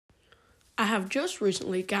I have just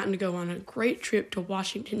recently gotten to go on a great trip to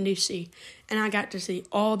Washington, D.C., and I got to see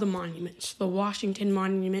all the monuments, the Washington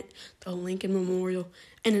Monument, the Lincoln Memorial,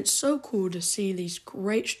 and it's so cool to see these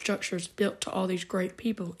great structures built to all these great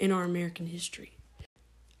people in our American history.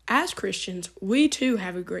 As Christians, we too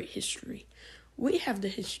have a great history. We have the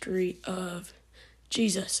history of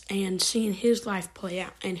Jesus and seeing his life play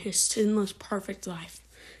out and his sinless, perfect life.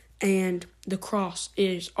 And the cross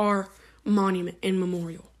is our monument and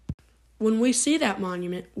memorial. When we see that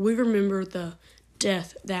monument, we remember the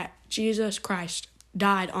death that Jesus Christ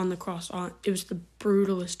died on the cross on. It was the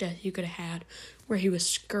brutalest death he could have had, where he was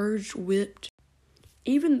scourged, whipped.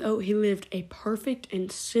 Even though he lived a perfect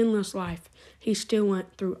and sinless life, he still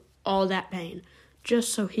went through all that pain,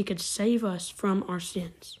 just so he could save us from our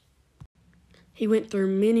sins. He went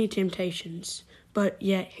through many temptations, but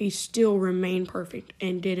yet he still remained perfect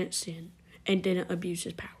and didn't sin and didn't abuse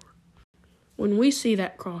his power. When we see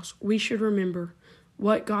that cross, we should remember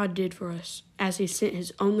what God did for us as he sent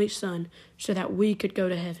his only Son so that we could go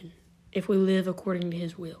to heaven if we live according to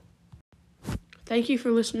his will. Thank you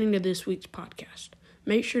for listening to this week's podcast.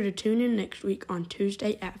 Make sure to tune in next week on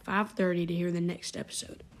Tuesday at 5:30 to hear the next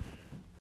episode.